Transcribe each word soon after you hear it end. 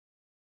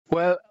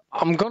Well,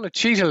 I'm going to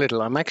cheat a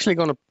little. I'm actually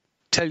going to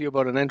tell you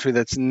about an entry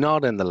that's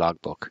not in the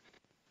logbook,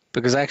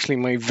 because actually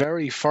my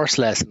very first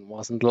lesson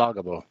wasn't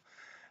loggable.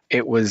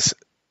 It was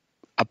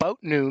about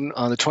noon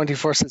on the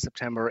 21st of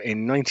September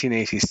in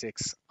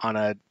 1986 on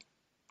a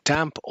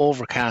damp,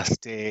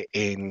 overcast day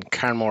in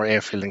Carnmore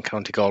Airfield in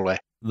County Galway.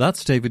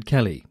 That's David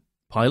Kelly,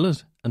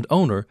 pilot and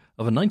owner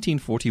of a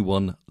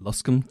 1941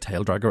 Luscombe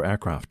taildragger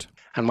aircraft.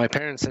 And my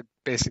parents had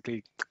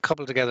basically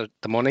cobbled together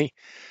the money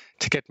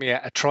to get me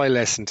a trial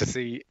lesson to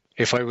see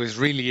if I was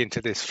really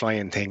into this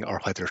flying thing or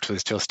whether it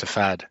was just a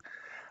fad.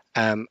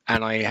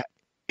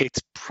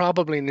 It's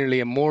probably nearly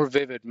a more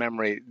vivid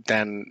memory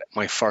than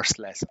my first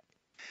lesson.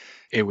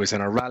 It was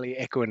in a rally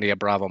Echo India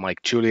Bravo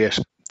Mike Juliet.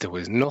 There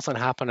was nothing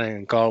happening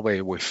in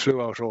Galway. We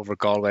flew out over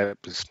Galway. It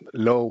was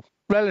low,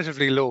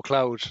 relatively low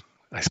cloud,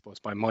 I suppose,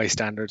 by my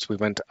standards. We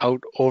went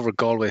out over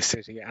Galway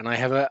City, and I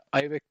have a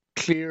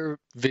clear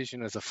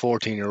vision as a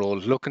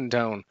 14-year-old looking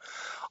down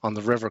on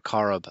the River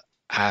Corrib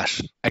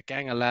at a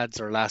gang of lads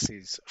or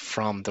lassies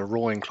from the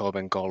rowing club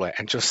in Galway,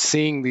 and just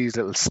seeing these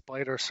little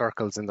spider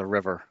circles in the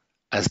river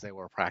as they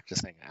were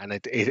practicing. And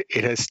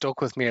it has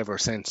stuck with me ever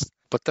since.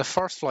 But the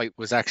first flight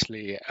was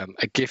actually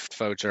a gift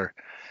voucher,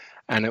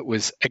 and it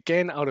was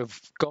again out of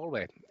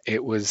Galway.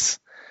 It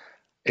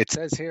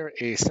says here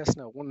a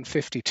Cessna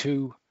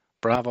 152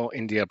 Bravo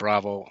India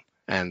Bravo,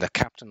 and the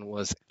captain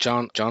was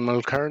John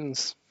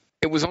Mulcairns.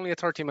 It was only a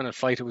 30-minute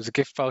flight. It was a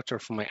gift voucher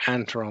from my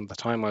aunt around the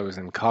time I was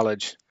in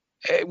college.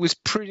 It was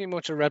pretty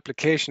much a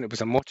replication. It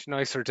was a much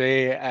nicer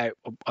day.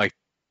 I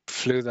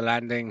flew the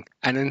landing,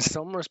 and in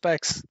some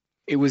respects,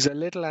 it was a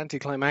little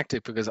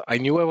anticlimactic because I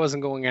knew I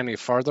wasn't going any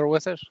further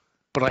with it,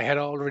 but I had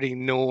already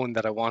known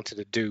that I wanted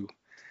to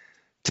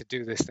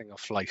do this thing of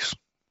flight.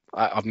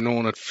 I've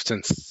known it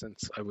since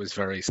I was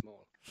very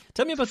small.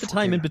 Tell me about the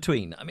time in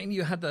between. I mean,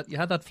 you had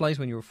that flight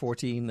when you were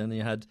 14, and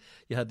you had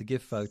the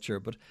gift voucher.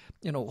 But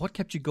what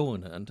kept you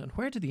going, and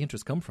where did the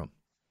interest come from?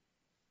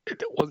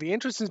 Well, the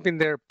interest has been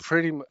there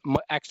pretty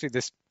much.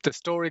 Actually, the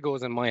story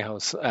goes in my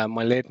house.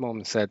 My late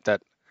mum said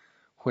that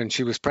when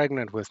she was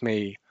pregnant with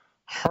me,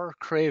 her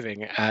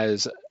craving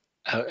as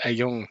a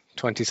young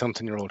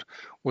 20-something-year-old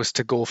was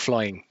to go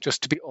flying,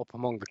 just to be up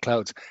among the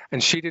clouds.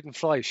 And she didn't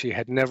fly. She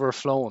had never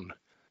flown.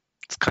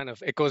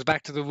 It goes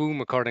back to the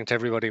womb, according to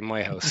everybody in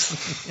my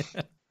house.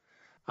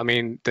 I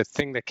mean, the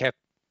thing that kept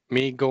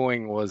me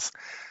going was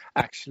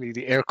actually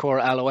the Air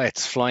Corps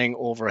Alouettes flying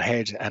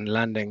overhead and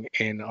landing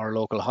in our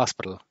local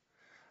hospital.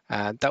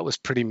 That was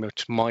pretty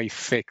much my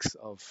fix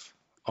of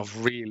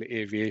real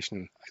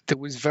aviation. There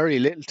was very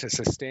little to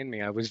sustain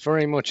me. I was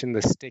very much in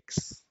the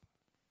sticks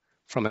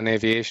from an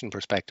aviation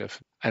perspective.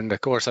 And of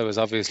course, I was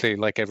obviously,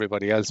 like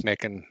everybody else,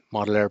 making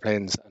model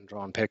airplanes and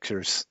drawing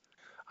pictures.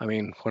 I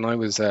mean, when I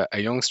was a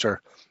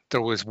youngster,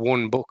 there was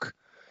one book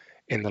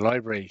in the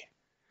library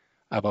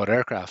about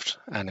aircraft,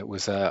 and it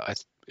was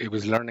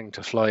Learning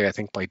to Fly, I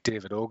think, by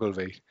David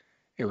Ogilvy.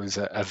 It was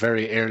a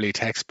very early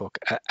textbook,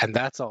 and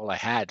that's all I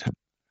had.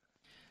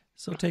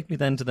 So take me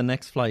then to the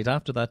next flight.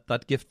 After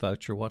that gift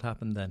voucher, what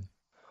happened then?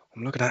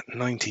 I'm looking at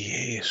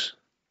 98.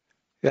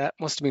 That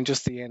must have been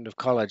just the end of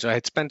college. I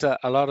had spent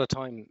a lot of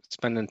time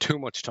spending too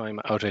much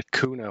time out at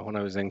Kuna when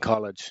I was in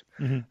college,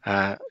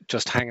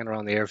 just hanging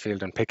around the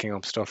airfield and picking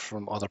up stuff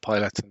from other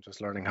pilots and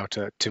just learning how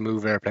to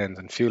move airplanes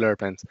and fuel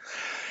airplanes.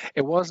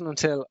 It wasn't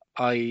until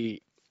I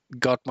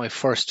got my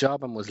first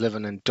job and was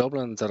living in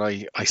Dublin that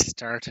I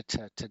started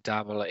to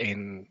dabble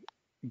in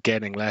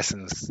getting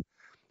lessons.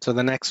 So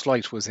the next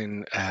flight was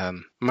in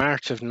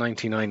March of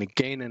 99,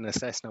 again in a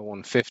Cessna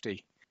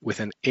 150 with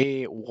an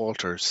A.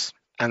 Walters.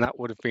 And that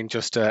would have been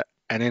just an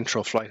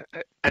intro flight.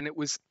 And it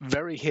was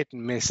very hit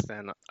and miss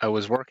then. I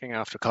was working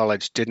after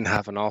college, didn't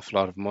have an awful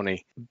lot of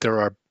money.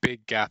 There are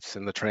big gaps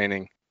in the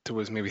training. There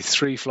was maybe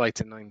 3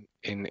 flights in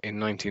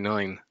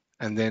 99,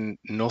 and then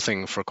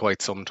nothing for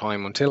quite some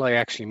time until I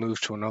actually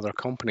moved to another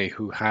company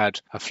who had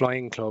a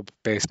flying club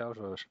based out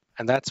of it.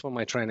 And that's when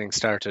my training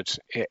started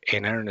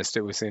in earnest.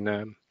 It was in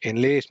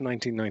late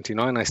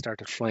 1999, I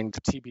started flying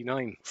the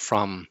TB9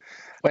 from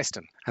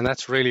Weston. And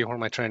that's really where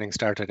my training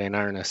started in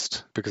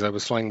earnest, because I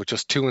was flying with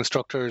just 2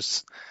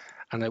 instructors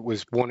and it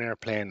was 1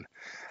 airplane.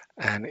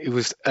 And it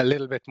was a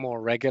little bit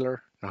more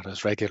regular, not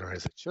as regular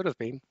as it should have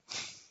been.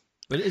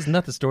 But isn't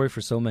that the story for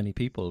so many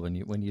people?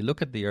 When you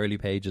look at the early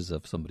pages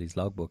of somebody's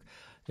logbook,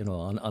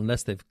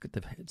 unless they've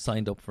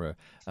signed up for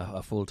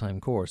a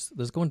full-time course,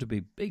 there's going to be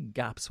big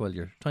gaps while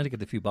you're trying to get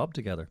the few bob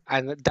together.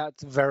 And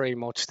that's very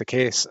much the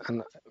case.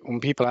 And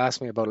when people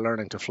ask me about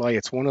learning to fly,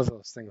 it's one of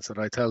those things that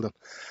I tell them,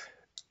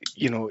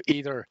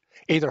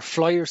 either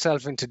fly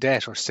yourself into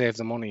debt or save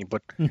the money.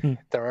 But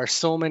there are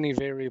so many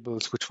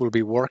variables which will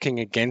be working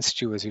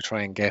against you as you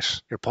try and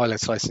get your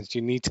pilot's license.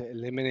 You need to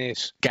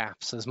eliminate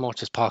gaps as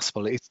much as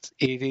possible. It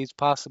is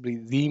possibly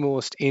the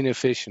most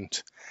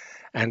inefficient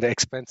and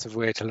expensive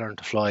way to learn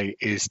to fly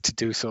is to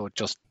do so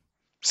just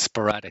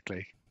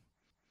sporadically.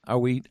 Are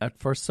we at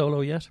first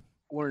solo yet?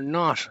 We're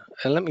not.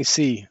 Let me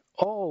see.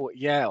 Oh,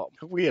 yeah.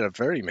 We had a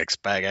very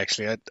mixed bag,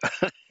 actually.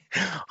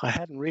 I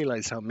hadn't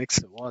realised how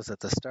mixed it was at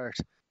the start.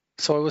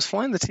 So I was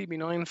flying the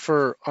TB9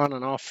 for on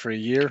and off for a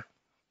year,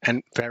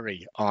 and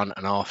very on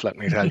and off, let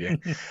me tell you.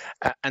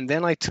 And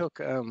then I took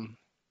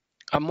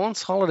a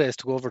month's holidays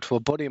to go over to a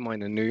buddy of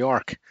mine in New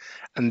York,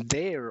 and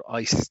there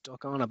I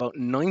stuck on about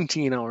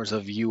 19 hours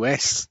of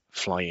US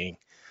flying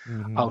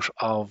out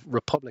of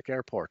Republic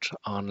Airport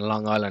on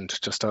Long Island,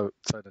 just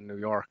outside of New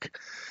York.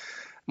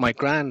 My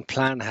grand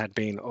plan had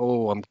been,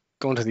 I'm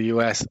going to the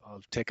US,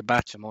 I'll take a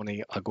batch of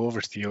money, I'll go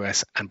over to the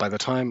US, and by the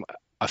time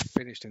I've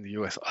finished in the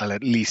US, I'll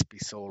at least be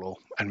solo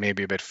and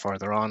maybe a bit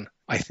further on.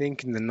 I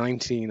think in the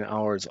 19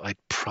 hours, I'd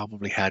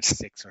probably had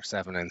 6 or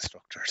 7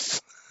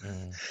 instructors.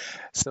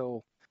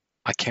 So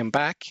I came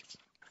back,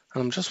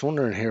 and I'm just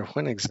wondering here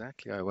when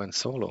exactly I went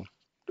solo.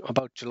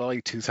 About July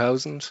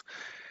 2000.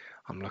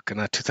 I'm looking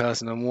at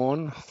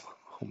 2001.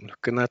 I'm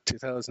looking at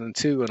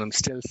 2002, and I'm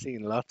still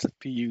seeing lots of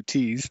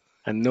PUTs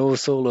and no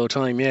solo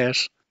time yet.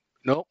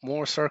 No,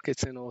 more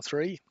circuits in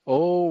 03.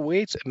 Oh,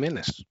 wait a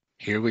minute.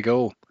 Here we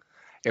go.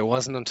 It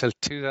wasn't until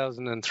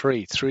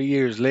 2003, 3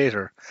 years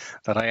later,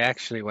 that I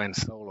actually went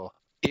solo.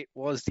 It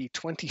was the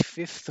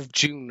 25th of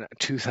June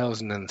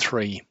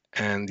 2003,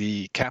 and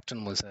the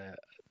captain was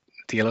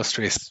the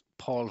illustrious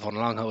Paul von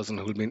Longhausen,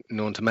 who'll be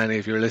known to many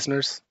of your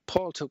listeners.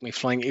 Paul took me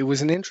flying. It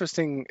was an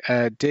interesting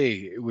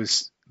day.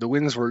 The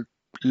winds were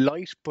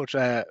light but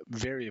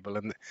variable,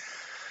 and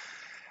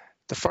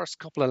the first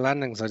couple of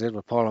landings I did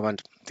with Paul, I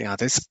went,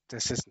 this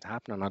isn't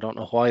happening. I don't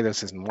know why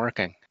this isn't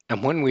working.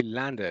 And when we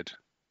landed,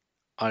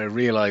 I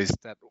realized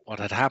that what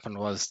had happened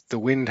was the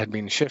wind had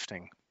been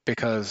shifting,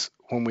 because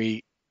when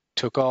we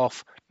took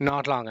off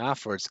not long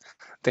afterwards,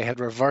 they had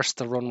reversed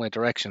the runway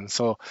direction.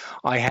 So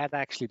I had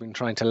actually been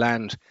trying to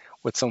land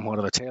with somewhat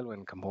of a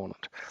tailwind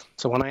component.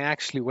 So when I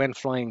actually went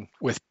flying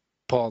with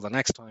Paul the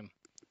next time,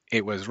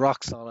 it was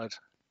rock solid,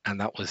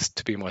 and that was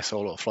to be my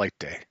solo flight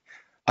day.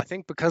 I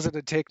think because it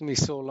had taken me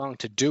so long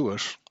to do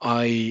it,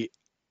 I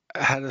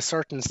had a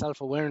certain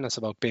self-awareness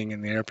about being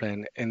in the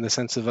airplane, in the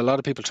sense of a lot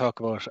of people talk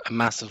about a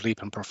massive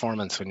leap in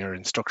performance when your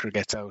instructor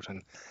gets out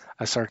and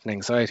a certain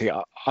anxiety.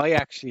 I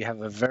actually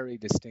have a very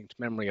distinct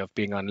memory of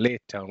being on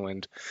late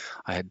downwind.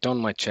 I had done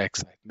my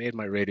checks, I had made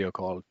my radio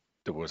call,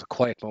 there was a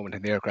quiet moment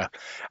in the aircraft,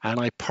 and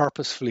I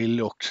purposefully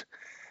looked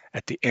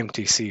at the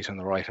empty seat on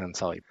the right-hand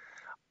side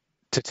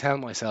to tell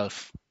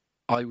myself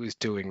I was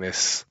doing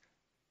this.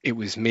 It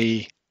was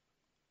me.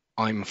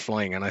 I'm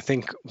flying. And I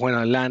think when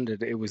I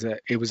landed, it was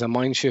a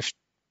mind shift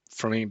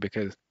for me,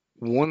 because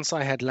once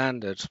I had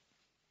landed,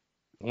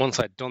 once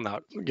I'd done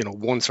that,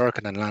 one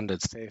circuit and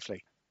landed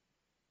safely,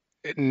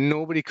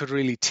 nobody could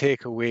really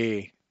take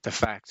away the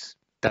fact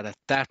that at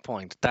that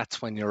point,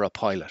 that's when you're a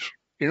pilot.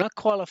 You're not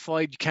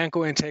qualified. You can't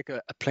go and take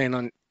a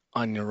plane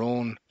on your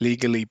own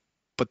legally.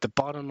 But the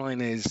bottom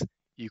line is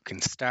you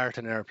can start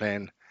an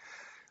airplane,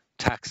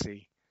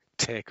 taxi,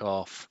 take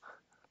off,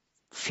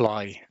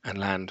 fly and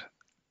land.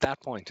 That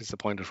point is the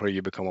point at where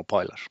you become a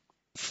pilot.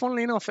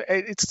 Funnily enough,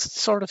 it's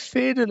sort of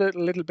faded a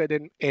little bit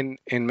in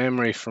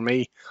memory for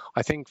me.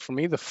 I think for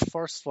me, the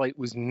first flight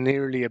was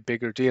nearly a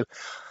bigger deal.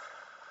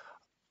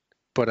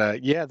 But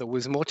there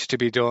was much to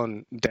be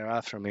done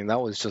thereafter. I mean,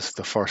 that was just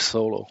the first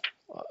solo.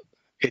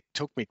 It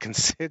took me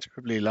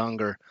considerably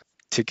longer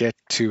to get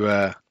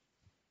to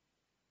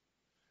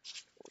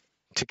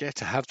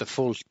have the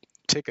full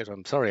ticket.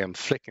 I'm sorry, I'm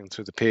flicking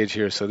through the page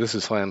here, so this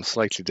is why I'm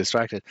slightly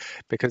distracted,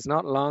 because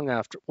not long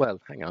after,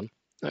 hang on,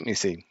 let me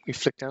see. We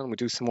flick down and we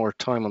do some more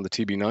time on the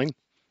TB9.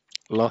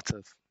 Lots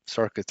of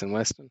circuits in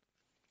Weston.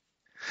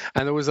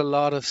 And there was a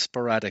lot of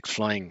sporadic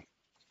flying.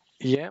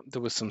 Yeah,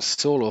 there was some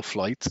solo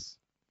flights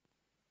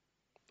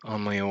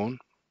on my own.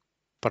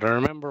 But I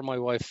remember my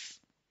wife,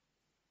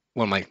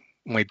 my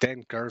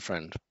then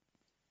girlfriend,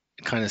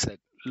 kind of said,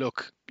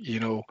 look,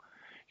 you're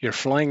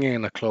flying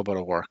in a club out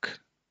of work.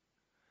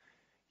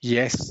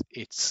 Yes,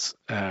 it's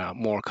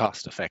more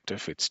cost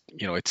effective.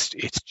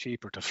 It's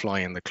cheaper to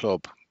fly in the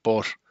club,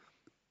 but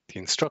the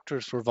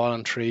instructors were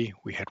voluntary.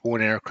 We had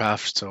one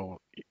aircraft, so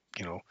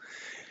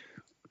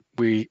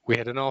we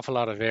had an awful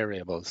lot of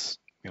variables.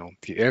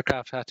 The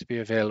aircraft had to be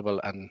available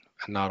and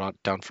not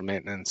down for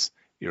maintenance.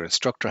 Your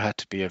instructor had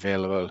to be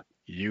available.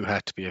 You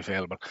had to be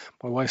available.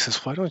 My wife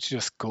says, why don't you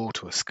just go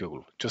to a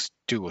school? Just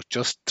do it.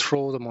 Just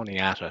throw the money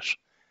at it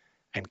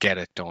and get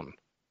it done.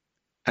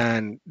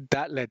 And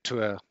that led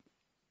to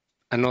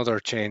another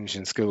change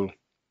in school.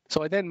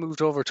 So I then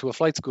moved over to a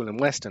flight school in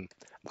Weston,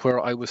 where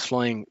I was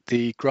flying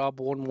the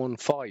Grob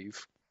 115,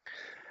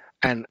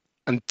 and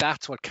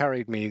that's what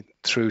carried me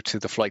through to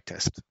the flight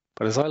test.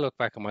 But as I look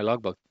back on my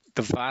logbook,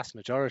 the vast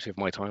majority of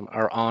my time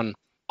are on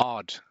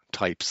odd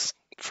types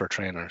for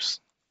trainers.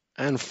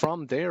 And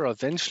from there,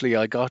 eventually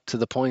I got to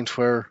the point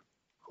where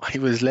I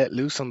was let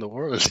loose on the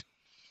world.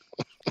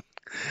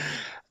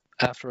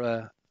 After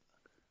a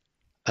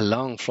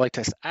long flight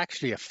test,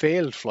 actually a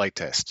failed flight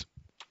test.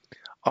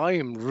 I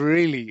am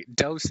really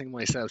dousing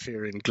myself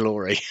here in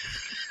glory.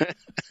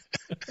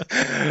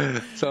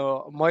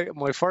 So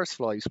my first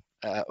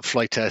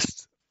flight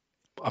test,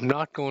 I'm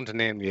not going to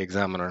name the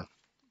examiner,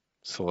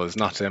 so as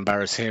not to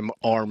embarrass him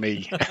or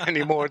me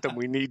any more than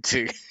we need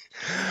to.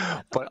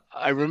 But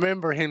I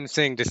remember him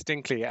saying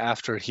distinctly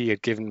after he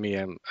had given me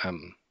a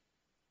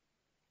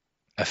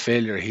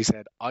failure, he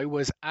said, I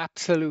was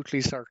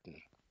absolutely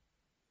certain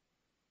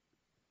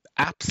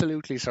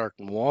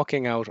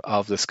walking out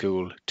of the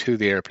school to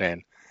the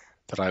airplane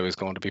that I was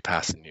going to be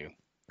passing you.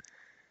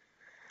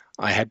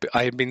 I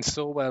had been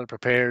so well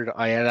prepared.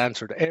 I had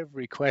answered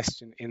every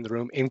question in the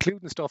room,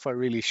 including stuff I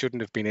really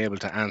shouldn't have been able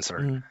to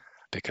answer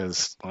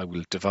because I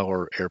will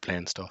devour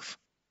airplane stuff.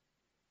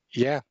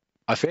 Yeah,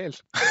 I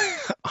failed.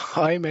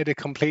 I made a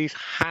complete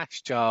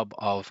hash job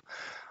of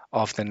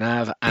the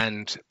nav,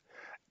 and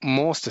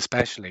most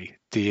especially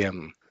the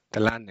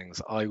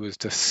landings. I was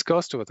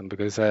disgusted with them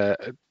because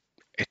it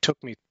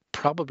took me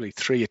probably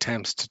 3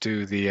 attempts to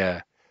do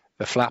the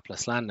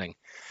flapless landing,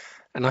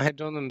 and I had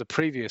done them the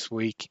previous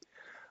week,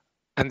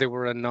 and they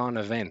were a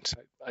non-event.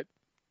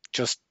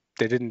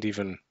 They didn't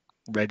even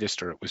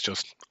register. It was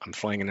just, I'm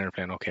flying an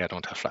airplane. Okay, I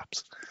don't have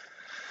flaps.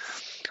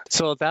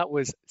 So that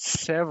was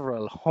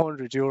several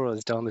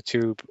 €100 down the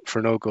tube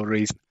for no good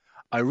reason.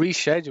 I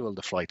rescheduled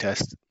the flight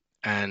test,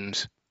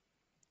 and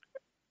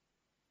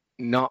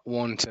not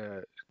one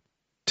to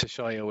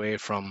shy away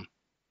from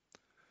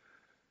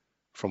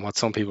what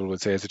some people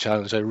would say is a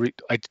challenge. I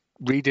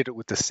redid it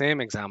with the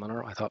same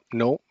examiner. I thought,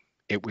 no,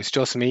 it was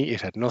just me.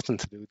 It had nothing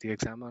to do with the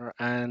examiner.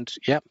 And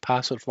yeah,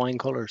 passed with flying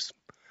colours.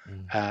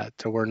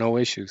 There were no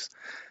issues.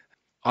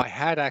 I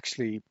had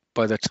actually,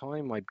 by the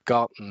time I'd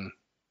gotten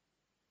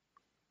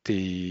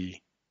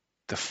the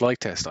flight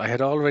test, I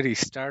had already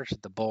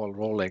started the ball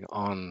rolling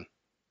on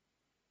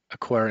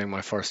acquiring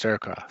my first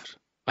aircraft.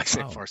 I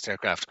say first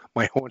aircraft,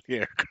 my only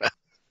aircraft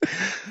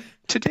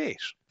to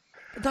date.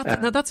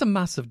 Now that's a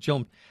massive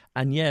jump,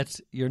 and yet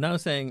you're now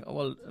saying,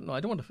 well, no,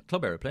 I don't want a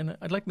club airplane.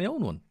 I'd like my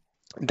own one.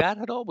 That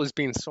had always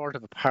been sort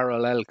of a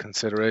parallel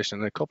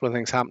consideration. A couple of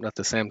things happened at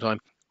the same time.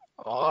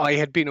 I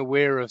had been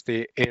aware of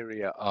the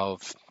area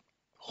of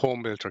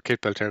home-built or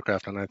kit-built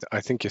aircraft, and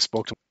I think you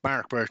spoke to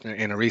Mark Burton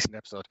in a recent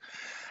episode.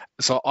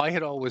 So I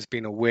had always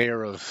been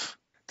aware of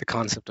the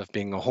concept of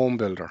being a home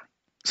builder.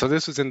 So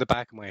this was in the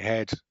back of my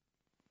head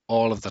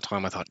all of the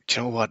time. I thought, do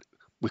you know what?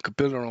 We could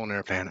build our own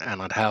airplane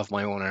and I'd have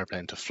my own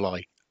airplane to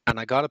fly. And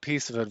I got a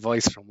piece of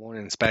advice from one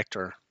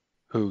inspector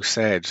who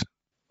said,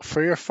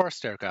 for your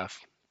first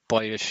aircraft,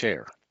 buy a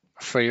share.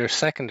 For your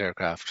second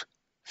aircraft,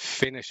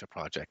 finish a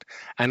project.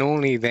 And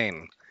only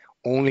then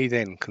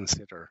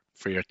consider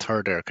for your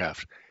third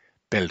aircraft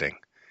building.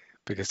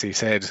 Because he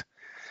said,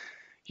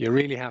 you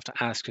really have to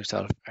ask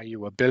yourself, are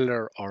you a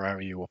builder or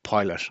are you a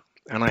pilot?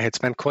 And I had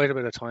spent quite a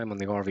bit of time on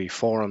the RV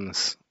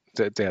forums,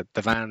 the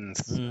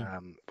vans,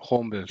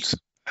 home-built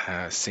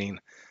scene.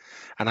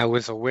 And I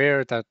was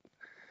aware that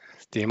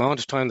the amount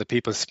of time that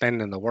people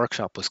spend in the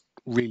workshop was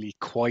really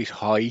quite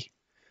high,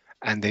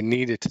 and they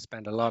needed to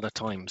spend a lot of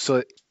time.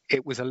 So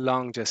it was a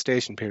long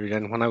gestation period.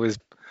 And when I was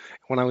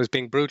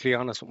being brutally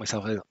honest with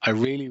myself, I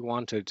really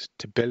wanted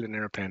to build an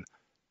airplane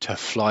to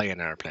fly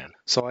an airplane.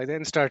 So I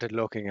then started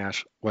looking at,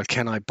 well,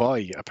 can I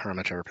buy a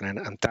permit airplane?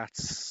 And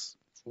that's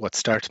what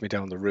started me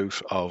down the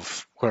route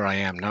of where I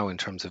am now in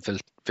terms of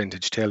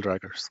vintage tail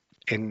draggers.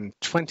 In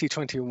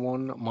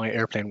 2021, my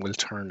airplane will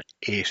turn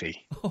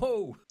 80.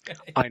 Oh,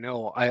 okay. I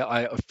know.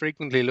 I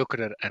frequently look at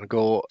it and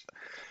go,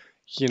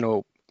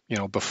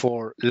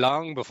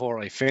 long before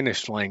I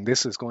finish flying,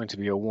 this is going to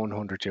be a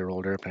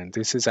 100-year-old airplane.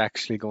 This is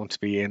actually going to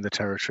be in the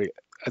territory.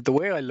 The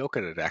way I look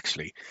at it,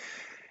 actually,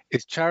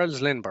 is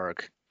Charles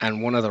Lindbergh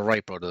and one of the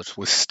Wright brothers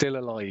was still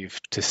alive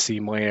to see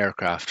my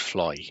aircraft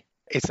fly.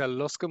 It's a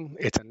Luscombe.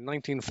 It's a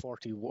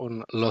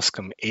 1941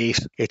 Luscombe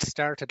 8. It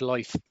started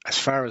life, as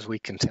far as we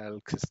can tell,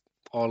 because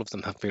all of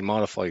them have been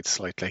modified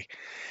slightly.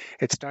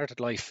 It started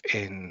life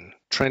in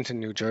Trenton,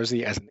 New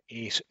Jersey as an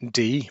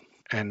 8D,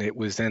 and it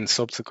was then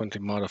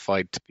subsequently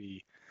modified to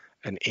be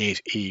an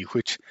 8E,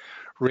 which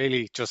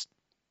really just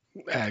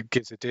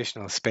gives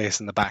additional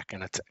space in the back,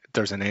 and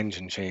there's an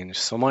engine change.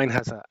 So mine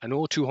has an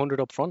O200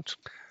 up front,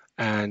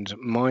 and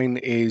mine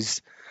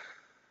is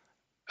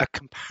a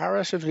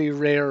comparatively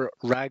rare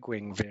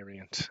ragwing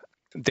variant.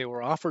 They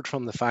were offered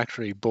from the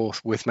factory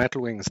both with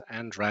metal wings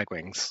and drag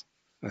wings.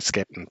 It's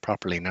getting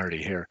properly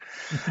nerdy here.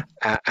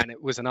 And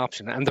it was an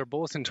option. And they're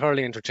both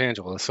entirely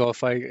interchangeable. So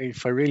if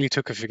I really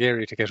took a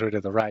figure to get rid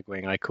of the rag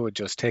wing, I could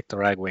just take the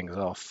rag wings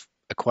off,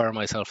 acquire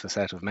myself a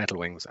set of metal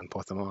wings and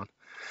put them on.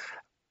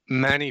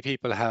 Many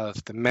people have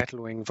the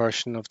metal wing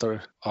version of the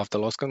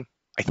Luscombe.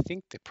 I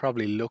think they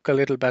probably look a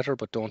little better,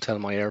 but don't tell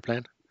my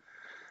airplane.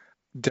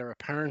 They're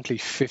apparently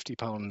 50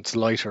 pounds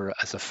lighter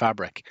as a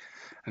fabric.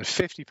 And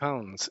 50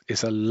 pounds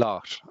is a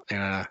lot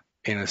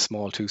in a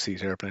small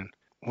two-seat airplane.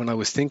 When I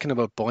was thinking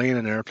about buying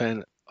an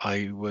airplane,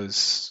 I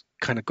was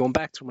kind of going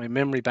back through my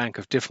memory bank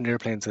of different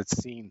airplanes I'd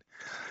seen,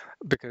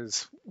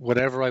 because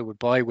whatever I would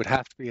buy would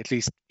have to be at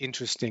least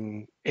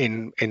interesting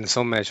in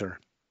some measure.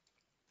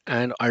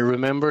 And I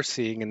remember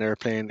seeing an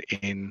airplane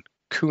in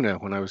Kuna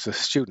when I was a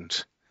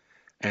student,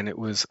 and it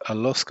was a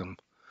Luscombe.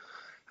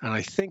 And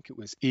I think it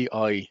was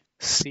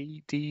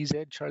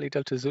EICDZ, Charlie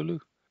Delta Zulu,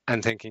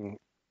 and thinking,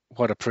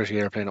 what a pretty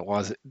airplane it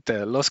was.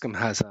 The Luscombe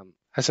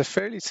has a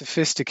fairly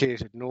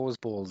sophisticated nose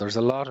bowl. There's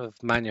a lot of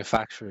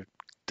manufacture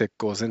that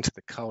goes into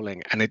the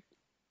cowling, and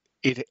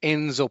it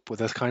ends up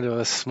with a kind of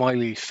a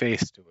smiley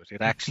face to it.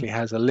 It actually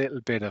has a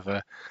little bit of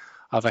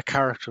a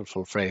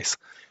characterful face,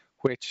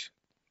 which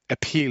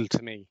appealed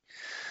to me.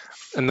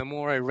 And the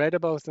more I read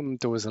about them,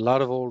 there was a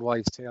lot of old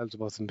wives' tales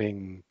about them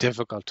being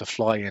difficult to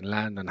fly and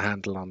land and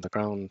handle on the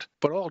ground.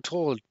 But all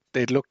told,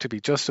 they'd look to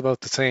be just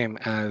about the same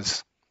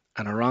as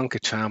an Aranca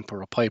Champ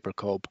or a Piper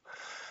Cub.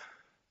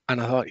 And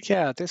I thought,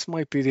 yeah, this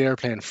might be the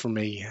airplane for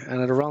me. And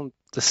at around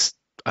this,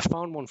 I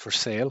found one for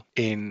sale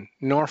in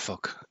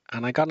Norfolk,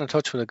 and I got in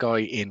touch with a guy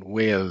in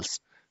Wales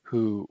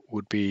who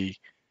would be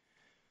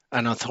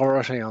an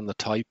authority on the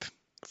type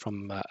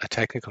from a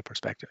technical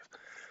perspective.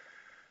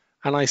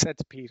 And I said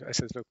to Pete, I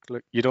said,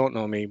 look, you don't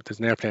know me, but there's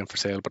an airplane for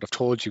sale, but I've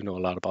told you know a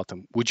lot about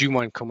them. Would you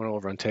mind coming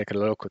over and taking a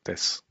look at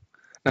this?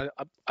 Now,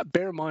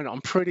 bear in mind, I'm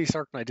pretty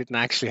certain I didn't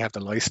actually have the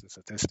license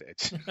at this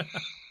stage.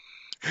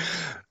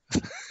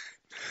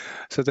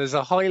 So there's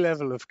a high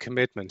level of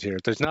commitment here.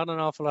 There's not an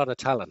awful lot of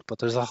talent, but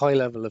there's a high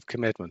level of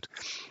commitment.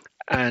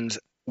 And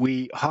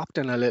we hopped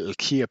in a little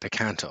Kia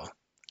Picanto,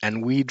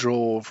 and we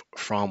drove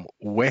from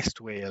West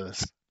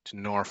Wales to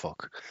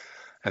Norfolk.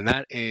 And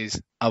that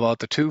is about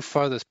the two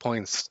furthest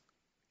points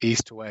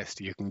east to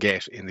west you can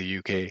get in the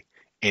UK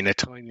in a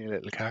tiny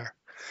little car.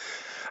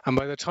 And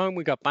by the time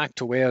we got back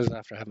to Wales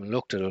after having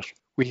looked at it,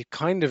 we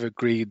kind of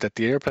agreed that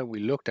the airplane we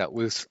looked at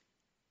was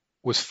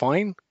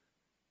fine,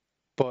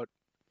 but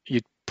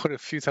you'd put a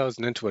few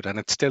thousand into it and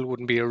it still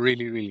wouldn't be a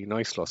really, really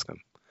nice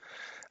Luscombe.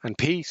 And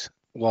Pete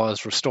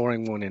was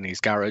restoring one in his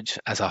garage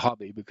as a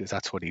hobby because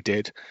that's what he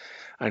did.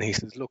 And he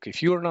says, look,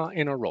 if you're not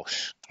in a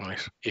rush, right,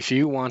 if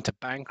you want to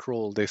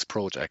bankroll this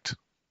project,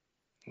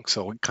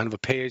 so kind of a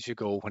pay as you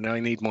go, when I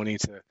need money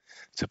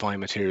to buy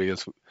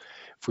materials,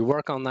 if we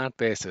work on that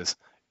basis,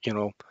 you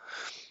know,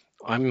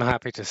 I'm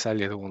happy to sell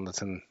you the one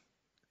that's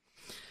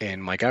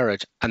in my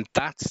garage. And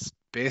that's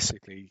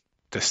basically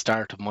the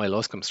start of my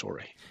Luscombe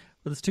story.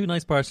 Well, there's two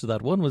nice parts to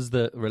that. One was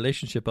the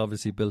relationship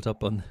obviously built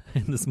up in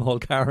the small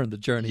car and the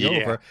journey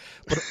over.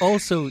 But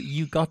also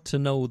you got to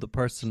know the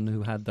person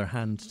who had their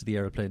hand to the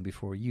airplane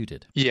before you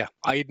did. Yeah,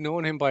 I'd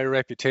known him by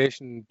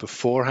reputation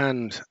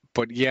beforehand.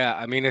 But yeah,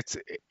 I mean,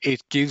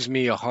 it gives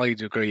me a high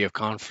degree of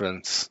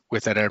confidence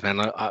with that airplane.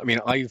 I mean,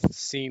 I've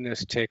seen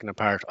it taken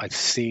apart. I've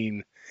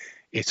seen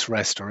its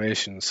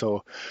restoration.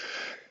 So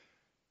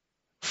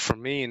for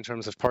me, in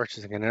terms of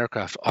purchasing an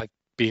aircraft, I've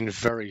been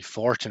very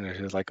fortunate.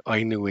 It's like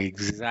I knew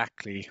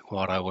exactly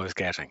what I was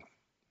getting.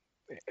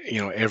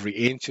 You know, every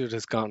inch of it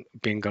has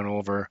been gone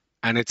over,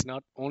 and it's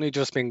not only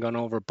just been gone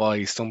over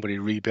by somebody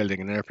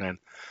rebuilding an airplane.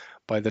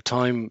 By the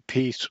time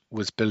Pete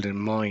was building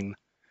mine,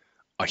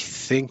 I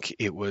think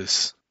it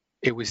was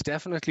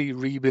definitely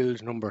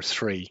rebuild number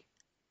 3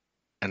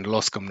 and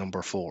Luscombe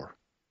number 4.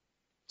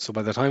 So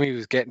by the time he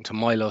was getting to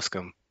my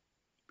Luscombe,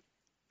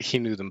 he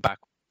knew them back.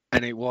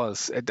 And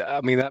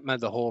I mean, that made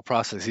the whole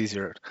process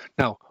easier.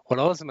 Now, what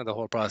also made the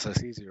whole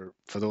process easier,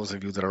 for those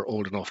of you that are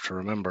old enough to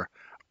remember,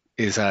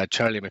 is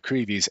Charlie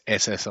McCreevy's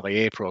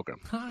SSIA program.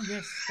 Ah,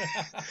 yes.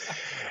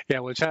 Yeah,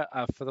 well,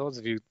 for those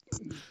of you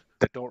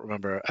that don't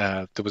remember,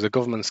 there was a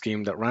government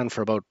scheme that ran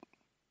for about,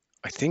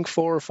 I think,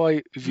 4 or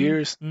 5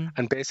 years.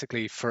 And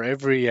basically, for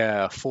every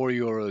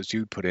 €4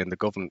 you'd put in, the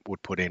government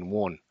would put in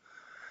 1.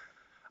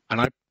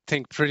 And I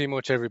think pretty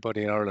much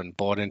everybody in Ireland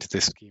bought into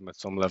this scheme at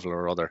some level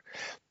or other.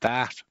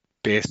 That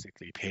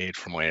basically paid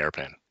for my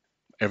airplane.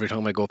 Every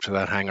time I go up to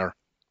that hangar,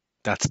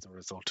 that's the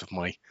result of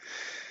my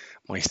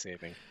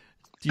saving.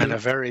 And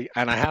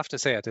I have to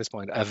say at this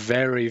point, a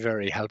very,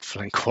 very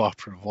helpful and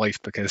cooperative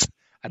wife, because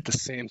at the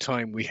same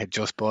time we had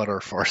just bought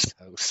our first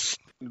house.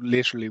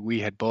 Literally, we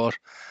had bought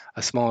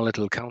a small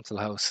little council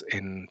house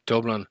in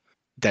Dublin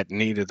that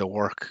needed the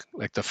work.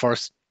 Like the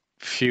first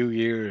few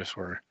years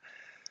were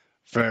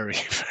very,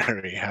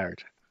 very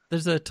hard.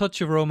 There's a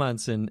touch of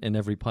romance in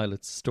every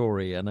pilot's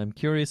story, and I'm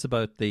curious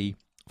about the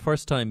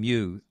first time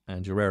you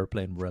and your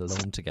airplane were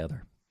alone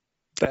together.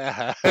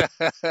 Yeah,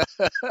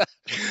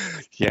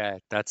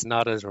 that's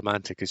not as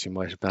romantic as you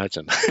might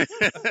imagine.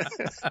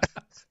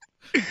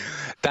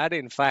 That,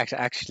 in fact,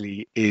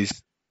 actually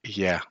is,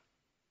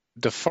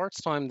 the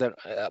first time that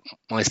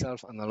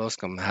myself and the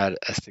Luscombe had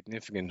a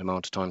significant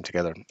amount of time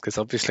together, because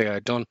obviously I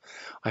had done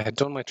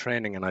my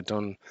training and I'd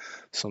done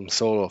some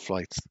solo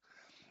flights.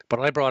 But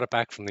I brought it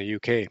back from the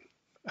UK.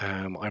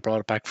 I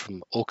brought it back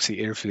from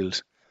Oaksey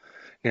Airfield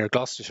near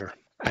Gloucestershire.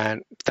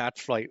 And that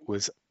flight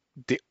was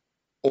the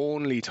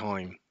only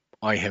time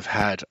I have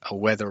had a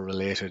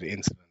weather-related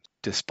incident,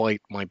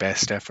 despite my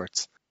best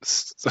efforts.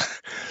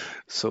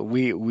 So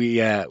we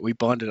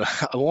bonded.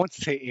 I won't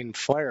say in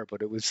fire,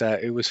 but it was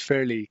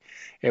fairly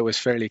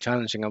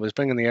challenging. I was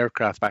bringing the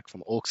aircraft back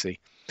from Oaksey,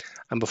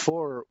 and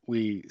before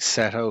we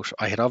set out,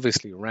 I had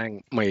obviously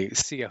rang my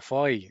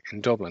CFI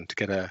in Dublin to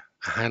get a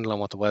handle on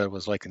what the weather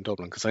was like in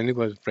Dublin, because I knew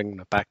I was bringing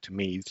it back to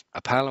Meath.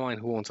 A pal of mine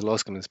who owns a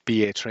Luscombe is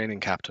BA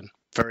training captain,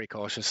 very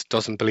cautious,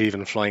 doesn't believe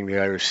in flying the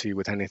Irish Sea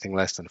with anything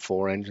less than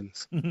 4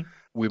 engines.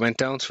 We went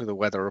down through the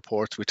weather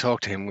reports. We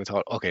talked to him. We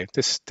thought, okay,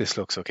 this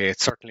looks okay.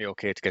 It's certainly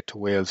okay to get to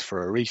Wales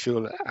for a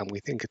refuel, and we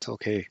think it's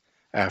okay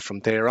from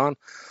there on.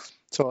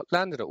 So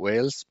landed at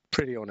Wales,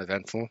 pretty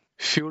uneventful.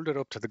 Fueled it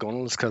up to the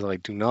gunnels because I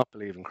do not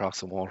believe in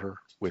crossing water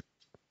with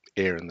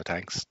air in the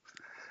tanks.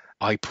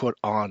 I put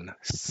on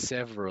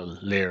several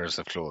layers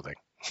of clothing.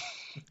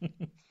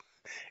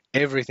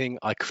 Everything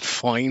I could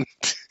find.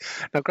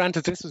 Now,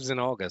 granted, this was in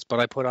August, but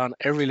I put on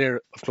every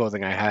layer of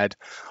clothing I had.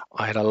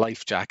 I had a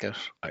life jacket.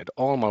 I had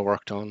all my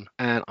work done,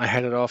 and I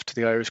headed off to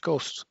the Irish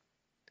coast.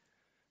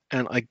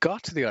 And I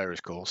got to the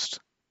Irish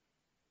coast,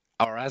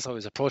 or as I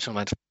was approaching, I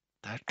went,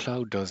 that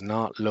cloud does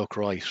not look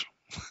right.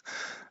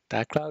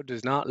 That cloud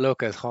does not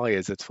look as high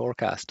as it's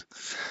forecast.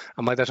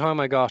 And by the time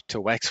I got to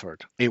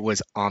Wexford, it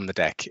was on the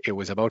deck. It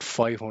was about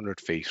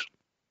 500 feet.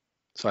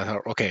 So I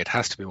thought, okay, it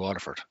has to be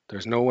Waterford.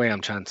 There's no way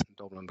I'm chancing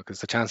Dublin, because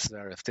the chances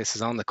are if this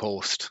is on the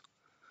coast,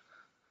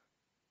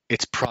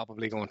 it's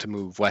probably going to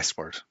move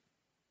westward.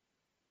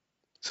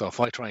 So if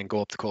I try and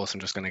go up the coast, I'm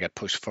just going to get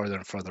pushed further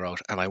and further out,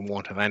 and I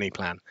won't have any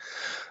plan.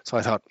 So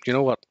I thought, you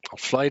know what? I'll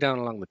fly down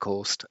along the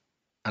coast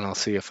and I'll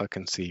see if I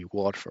can see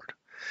Waterford.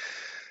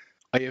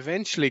 I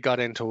eventually got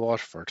into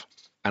Waterford,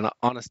 and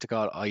honest to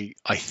God, I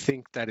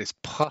think that is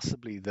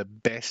possibly the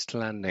best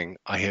landing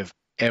I have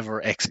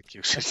ever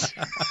executed.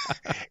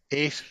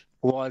 It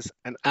was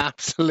an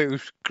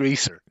absolute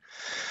greaser.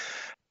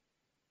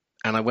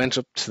 And I went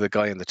up to the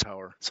guy in the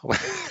tower. So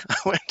I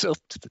went up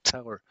to the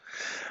tower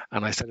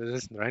and I said,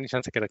 "Is there any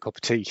chance I get a cup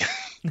of tea?"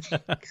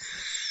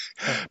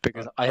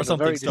 Because I have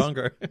something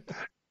stronger.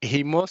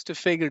 He must have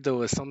figured there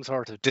was some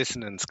sort of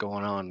dissonance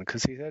going on,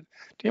 because he said,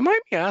 "Do you mind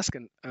me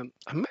asking,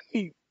 how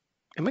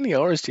many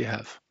hours do you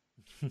have?"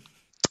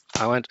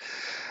 I went,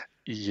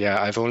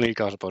 "Yeah, I've only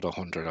got about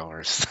 100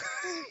 hours."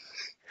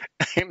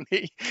 And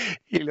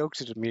he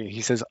looked at me.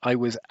 He says, "I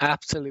was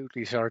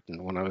absolutely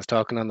certain when I was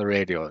talking on the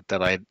radio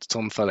that I had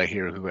some fella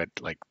here who had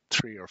like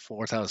 3,000 or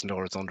 4,000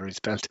 hours under his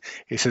belt."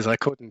 He says, "I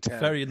couldn't tell."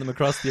 Ferrying them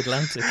across the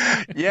Atlantic.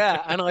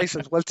 Yeah, and I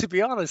said, "Well, to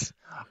be honest,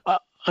 I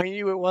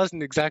knew it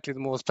wasn't exactly the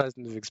most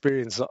pleasant of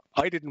experience. So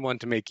I didn't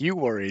want to make you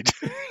worried."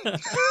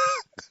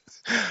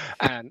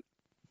 And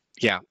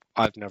yeah,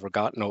 I've never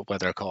gotten a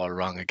weather call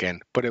wrong again.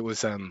 But it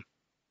was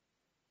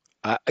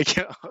I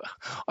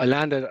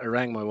landed, I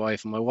rang my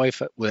wife, and my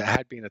wife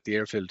had been at the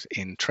airfield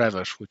in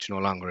Trevitt, which no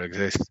longer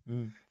exists,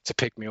 to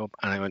pick me up.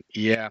 And I went,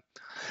 yeah,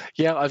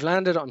 I've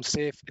landed, I'm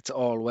safe, it's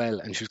all well.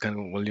 And she was kind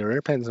of, "Well, your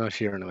airplane's not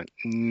here." And I went,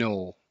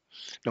 no,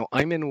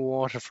 I'm in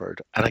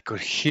Waterford. And I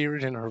could hear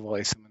it in her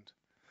voice. I went,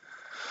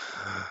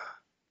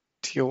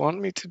 "Do you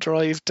want me to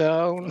drive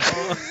down?"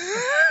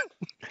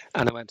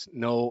 And I went,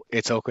 "No,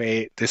 it's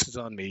okay. This is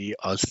on me.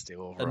 I'll stay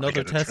over."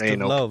 Another test of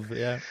love,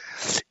 yeah.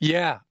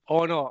 Yeah.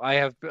 Oh no, I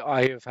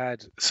have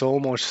had so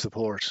much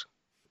support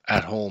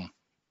at home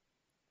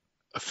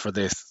for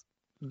this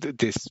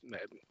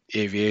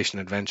aviation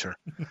adventure.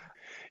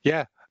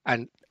 Yeah,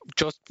 and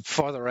just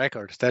for the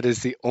record, that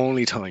is the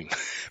only time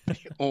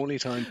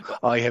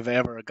I have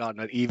ever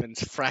gotten it even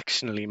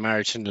fractionally,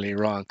 marginally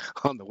wrong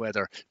on the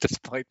weather,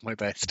 despite my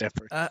best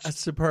efforts. A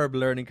superb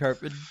learning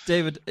curve,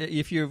 David.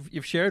 If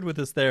you've shared with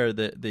us there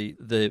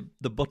the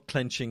butt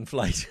clenching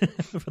flight,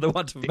 for the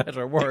want of a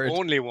better word, the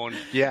only one.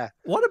 Yeah.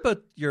 What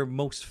about your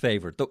most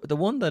favourite? The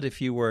one that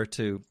if you were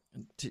to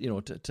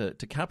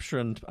capture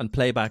and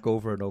play back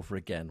over and over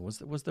again,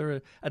 was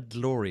there a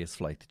glorious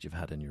flight that you've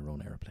had in your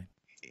own aeroplane?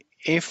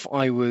 If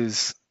I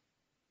was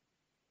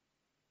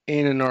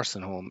in a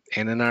nursing home,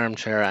 in an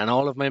armchair, and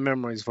all of my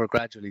memories were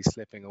gradually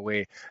slipping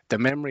away, the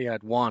memory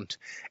I'd want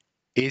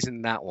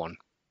isn't that one.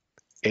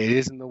 It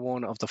isn't the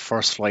one of the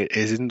first flight. It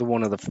isn't the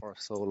one of the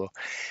first solo.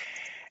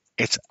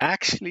 It's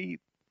actually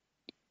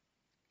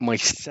my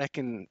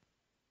second.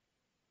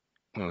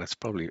 Well, it's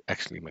probably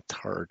actually my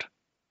third,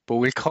 but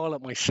we'll call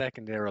it my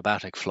second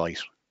aerobatic flight.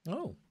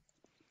 Oh.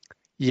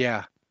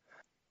 Yeah.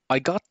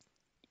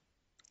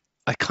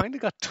 I kind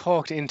of got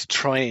talked into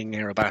trying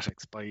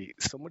aerobatics by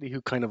somebody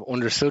who kind of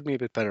understood me a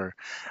bit better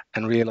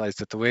and realized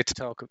that the way to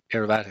talk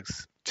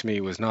aerobatics to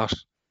me was not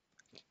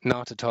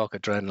to talk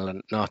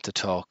adrenaline, not to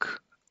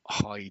talk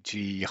high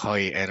G,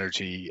 high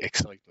energy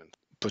excitement,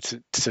 but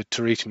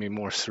to reach me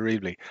more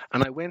cerebrally.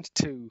 And I went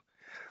to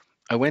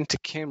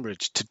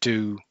Cambridge to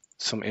do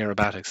some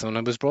aerobatics, and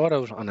I was brought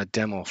out on a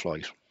demo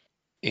flight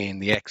in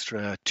the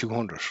Extra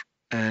 200.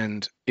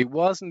 And it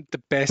wasn't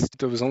the best.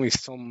 There was only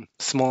some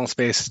small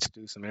spaces to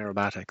do some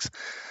aerobatics.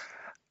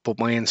 But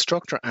my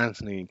instructor,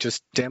 Anthony,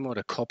 just demoed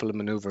a couple of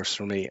maneuvers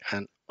for me.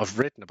 And I've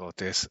written about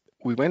this.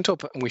 We went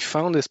up and we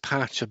found this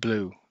patch of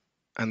blue.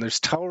 And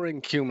there's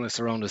towering cumulus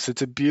around us.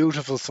 It's a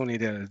beautiful sunny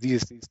day.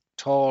 These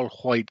tall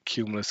white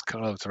cumulus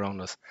clouds around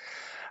us.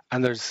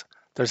 And there's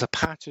a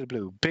patch of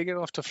blue, big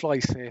enough to fly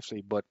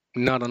safely, but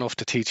not enough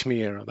to teach me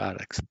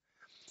aerobatics.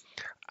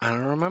 And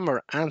I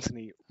remember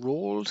Anthony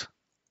rolled,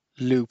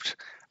 looped,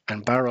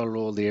 and barrel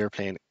rolled the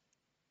airplane.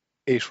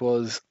 It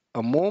was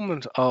a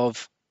moment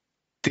of,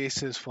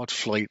 this is what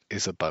flight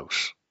is about.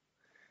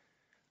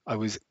 I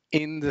was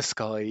in the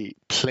sky,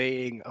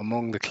 playing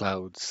among the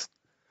clouds,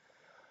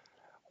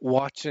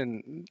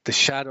 watching the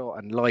shadow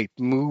and light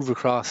move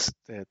across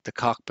the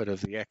cockpit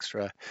of the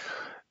extra,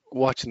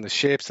 watching the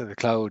shapes of the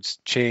clouds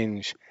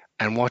change,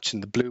 and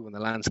watching the blue and the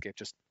landscape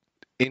just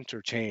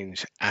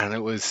interchange. And it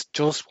was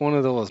just one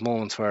of those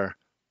moments where,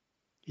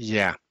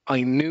 yeah,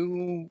 I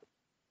knew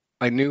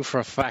for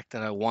a fact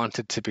that I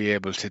wanted to be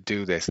able to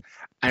do this.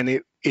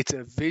 And it's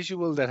a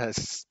visual that has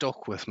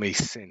stuck with me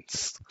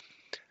since.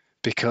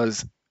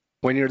 Because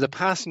when you're the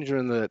passenger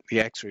in the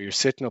extra, you're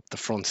sitting up the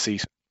front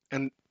seat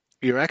and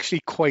you're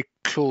actually quite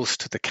close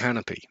to the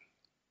canopy.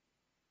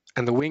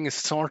 And the wing is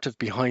sort of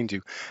behind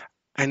you.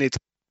 And it's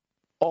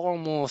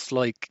almost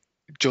like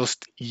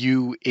just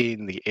you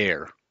in the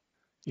air.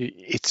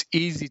 It's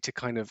easy to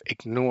kind of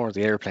ignore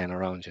the airplane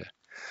around you.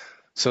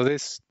 So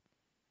this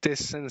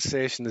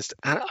sensation,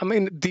 I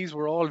mean, these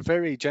were all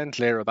very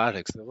gentle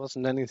aerobatics. There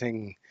wasn't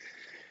anything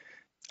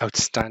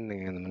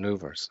outstanding in the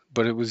maneuvers,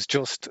 but it was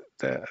just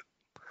the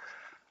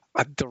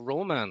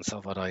romance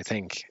of it, I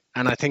think.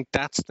 And I think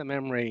that's the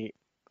memory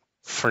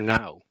for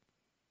now.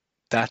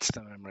 That's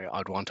the memory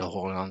I'd want to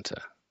hold on to.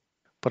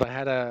 But I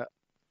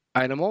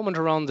had a moment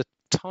around the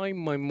time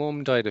my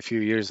mum died a few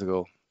years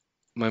ago.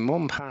 My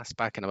mum passed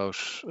back in about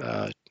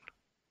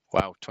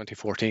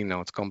 2014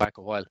 now. It's gone back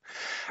a while.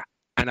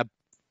 And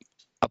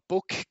a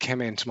book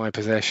came into my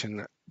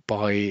possession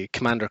by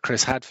Commander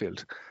Chris Hadfield.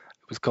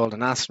 It was called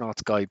An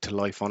Astronaut's Guide to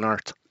Life on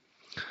Earth.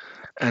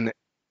 And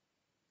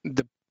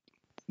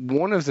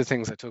one of the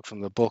things I took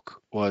from the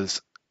book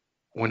was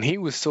when he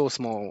was so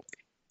small,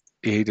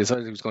 he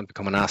decided he was going to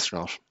become an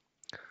astronaut.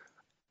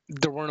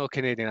 There were no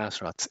Canadian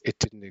astronauts. It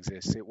didn't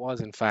exist. It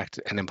was, in fact,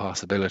 an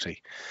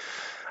impossibility.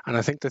 And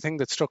I think the thing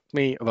that struck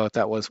me about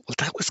that was, well,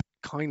 that was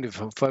kind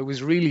of, if I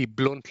was really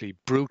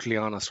brutally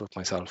honest with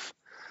myself,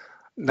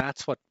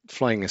 that's what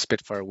flying a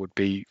Spitfire would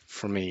be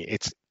for me.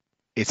 It's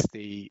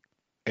the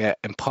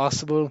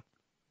impossible,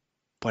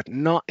 but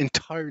not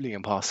entirely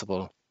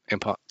impossible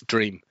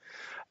dream.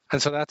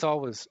 And so that's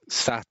always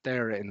sat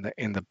there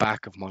in the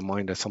back of my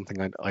mind as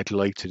something I'd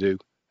like to do.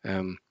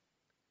 And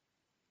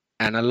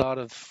a lot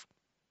of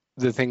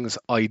the things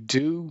I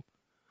do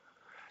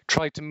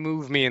try to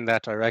move me in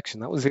that direction.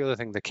 That was the other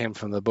thing that came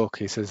from the book.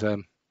 He says,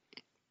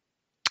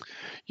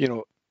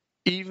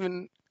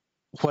 even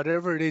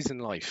whatever it is in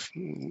life,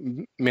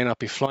 may not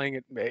be flying,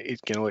 it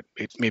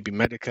may be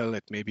medical,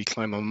 it may be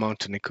climbing a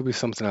mountain, it could be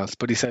something else.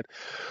 But he said,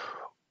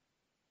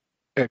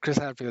 Chris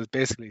Hadfield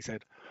basically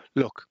said,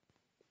 look,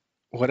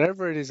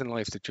 whatever it is in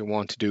life that you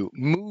want to do,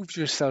 move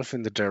yourself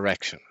in the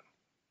direction.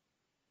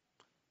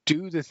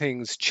 Do the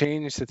things,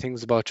 change the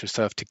things about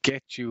yourself to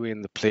get you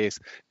in the place,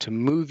 to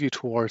move you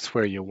towards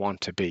where you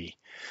want to be.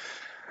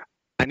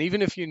 And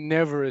even if you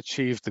never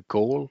achieve the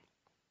goal,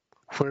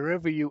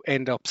 wherever you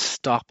end up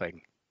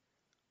stopping,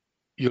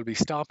 you'll be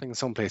stopping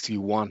someplace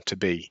you want to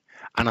be.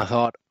 And I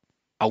thought,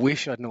 I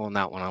wish I'd known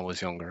that when I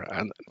was younger.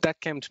 And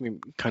that came to me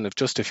kind of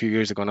just a few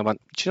years ago. And I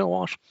went, do you know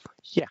what?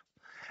 Yeah,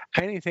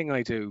 anything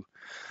I do,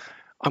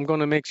 I'm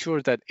going to make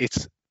sure that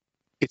it's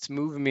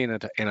moving me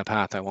in a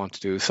path I want to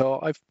do.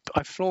 So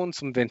I've flown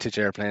some vintage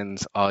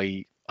airplanes.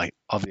 I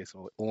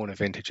obviously own a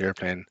vintage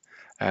airplane.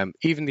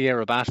 Even the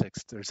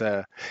aerobatics, there's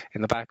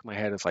in the back of my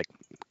head, it's like,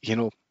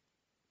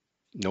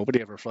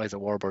 nobody ever flies a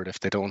warbird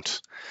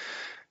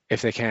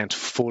if they can't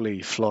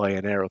fully fly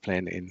an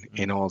aeroplane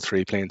in all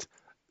three planes.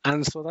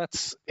 And so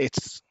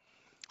it's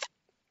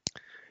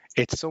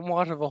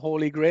somewhat of a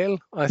holy grail,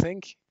 I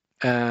think.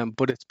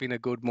 But it's been a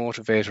good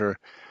motivator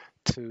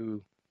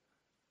to,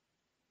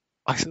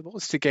 I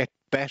suppose, to get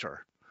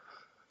better.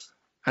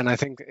 And I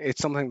think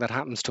it's something that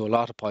happens to a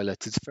lot of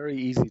pilots. It's very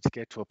easy to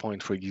get to a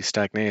point where you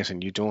stagnate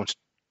and you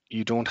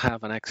don't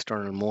have an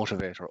external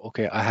motivator.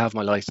 Okay, I have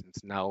my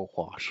license, now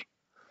what?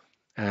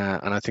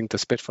 And I think the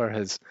Spitfire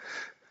has,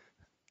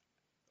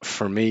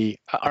 for me,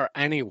 or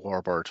any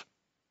warbird,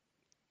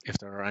 if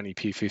there are any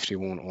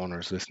P-51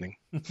 owners listening,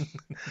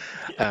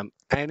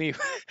 any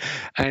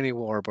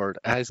warbird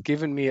has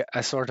given me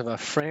a sort of a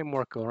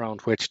framework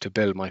around which to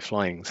build my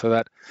flying, so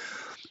that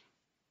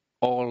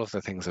all of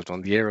the things I've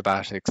done, the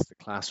aerobatics, the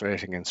class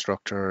rating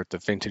instructor, the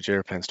vintage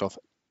airplane stuff,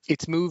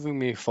 it's moving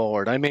me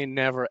forward. I may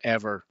never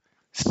ever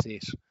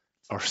sit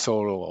or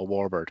solo a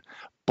warbird,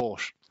 but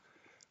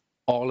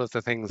all of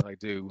the things I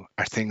do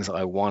are things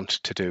I want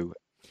to do.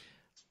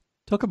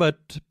 Talk about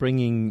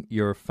bringing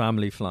your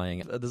family flying.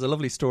 There's a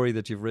lovely story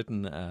that you've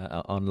written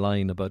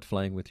online about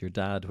flying with your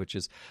dad, which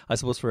is, I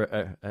suppose,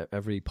 for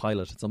every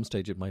pilot at some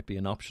stage it might be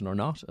an option or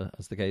not,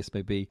 as the case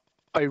may be.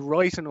 I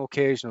write an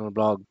occasional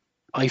blog.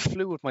 I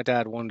flew with my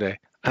dad one day,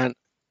 and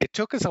it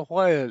took us a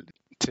while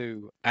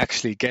to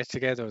actually get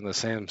together in the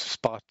same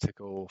spot to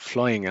go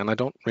flying, and I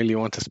don't really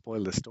want to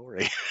spoil the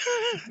story.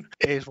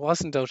 It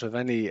wasn't out of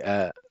any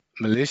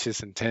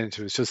malicious intent.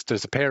 It was just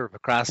there's a pair of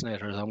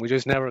procrastinators and we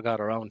just never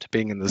got around to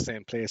being in the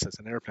same place as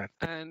an airplane.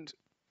 And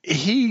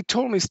he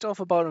told me stuff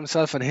about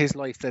himself and his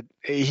life that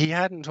he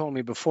hadn't told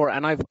me before,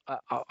 and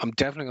I'm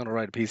definitely going to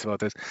write a piece about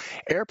this.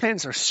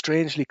 Airplanes are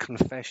strangely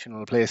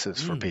confessional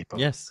places for people.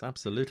 Yes,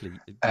 absolutely.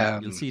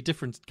 You'll see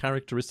different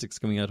characteristics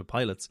coming out of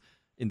pilots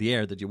in the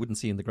air that you wouldn't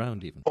see in the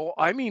ground even. Oh,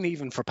 I mean,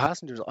 even for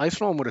passengers. I've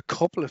flown with a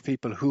couple of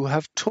people who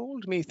have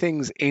told me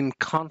things in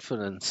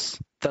confidence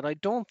that I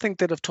don't think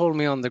they'd have told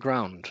me on the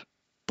ground.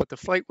 But the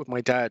flight with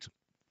my dad,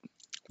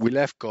 we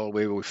left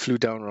Galway, we flew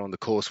down around the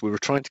coast. We were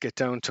trying to get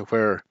down to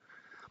where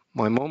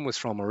my mum was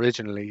from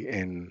originally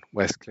in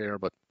West Clare,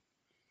 but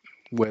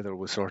weather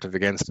was sort of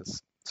against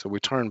us. So we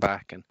turned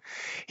back and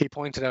he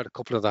pointed out a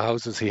couple of the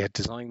houses he had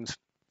designed.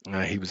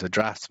 He was a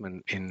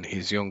draftsman in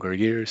his younger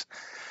years.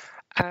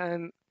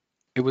 And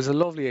it was a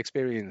lovely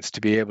experience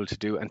to be able to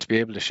do and to be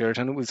able to share it.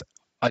 And it was,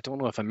 I don't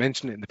know if I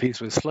mentioned it in the piece,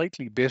 it was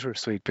slightly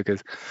bittersweet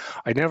because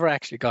I never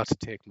actually got to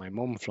take my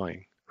mum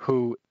flying,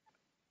 who,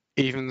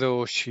 even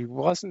though she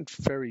wasn't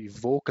very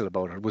vocal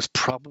about it, was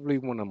probably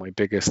one of my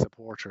biggest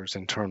supporters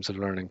in terms of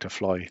learning to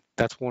fly.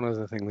 That's one of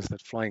the things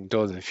that flying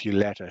does if you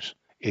let it.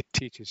 It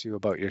teaches you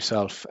about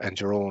yourself and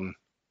your own,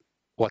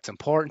 what's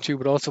important to you,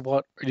 but also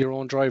what your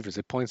own drivers.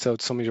 It points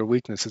out some of your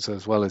weaknesses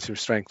as well as your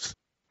strengths.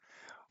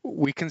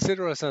 We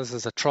consider ourselves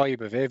as a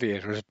tribe of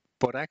aviators,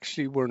 but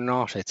actually we're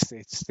not.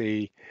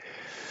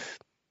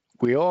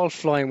 We all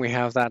fly and we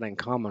have that in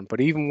common, but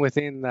even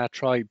within that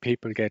tribe,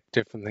 people get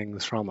different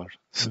things from it.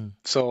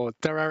 So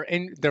there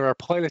are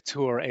pilots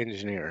who are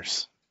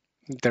engineers.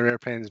 Their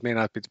airplanes may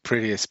not be the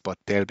prettiest, but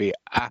they'll be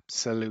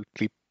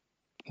absolutely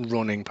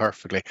running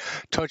perfectly.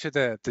 Touch of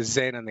the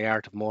zen and the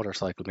art of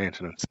motorcycle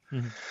maintenance.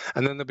 And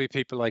then there'll be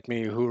people like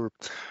me who are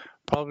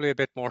probably a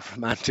bit more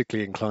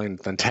romantically inclined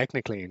than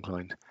technically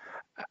inclined.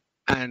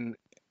 And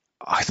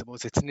I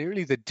suppose it's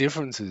nearly the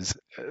differences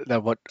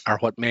that what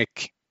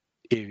make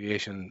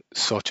aviation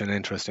such an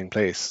interesting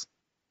place.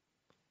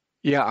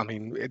 Yeah, I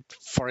mean,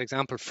 for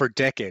example, for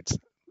decades,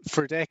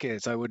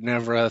 I would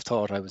never have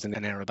thought I was an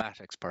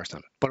aerobatics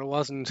person. But it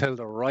wasn't until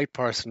the right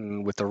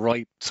person with the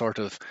right sort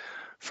of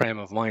frame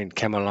of mind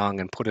came along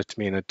and put it to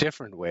me in a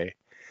different way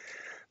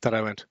that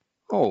I went,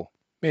 oh,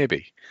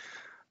 maybe.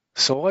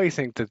 So I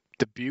think that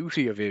the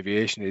beauty of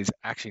aviation is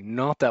actually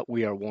not that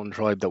we are one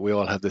tribe, that we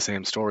all have the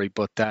same story,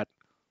 but that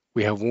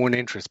we have one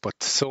interest, but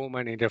so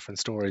many different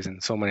stories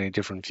and so many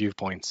different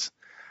viewpoints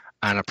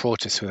and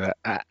approaches to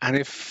that. And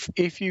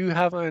if you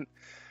haven't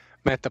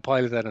met the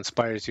pilot that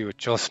inspires you, it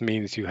just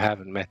means you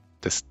haven't met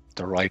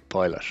the right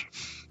pilot.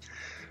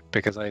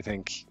 Because I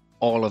think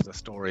all of the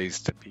stories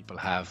that people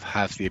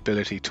have the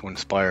ability to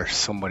inspire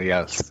somebody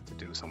else to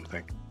do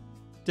something.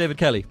 David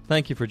Kelly,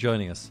 thank you for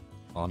joining us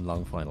on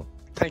Long Final.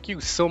 Thank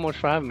you so much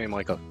for having me,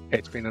 Michael.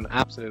 It's been an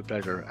absolute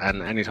pleasure,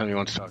 and anytime you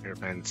want to talk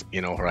airplanes,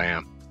 you know where I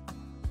am.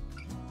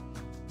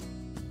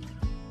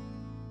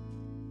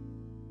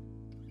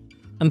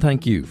 And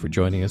thank you for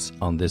joining us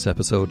on this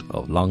episode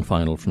of Long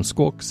Final from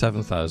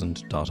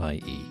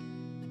squawk7000.ie.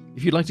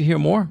 If you'd like to hear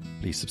more,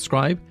 please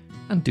subscribe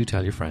and do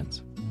tell your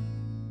friends.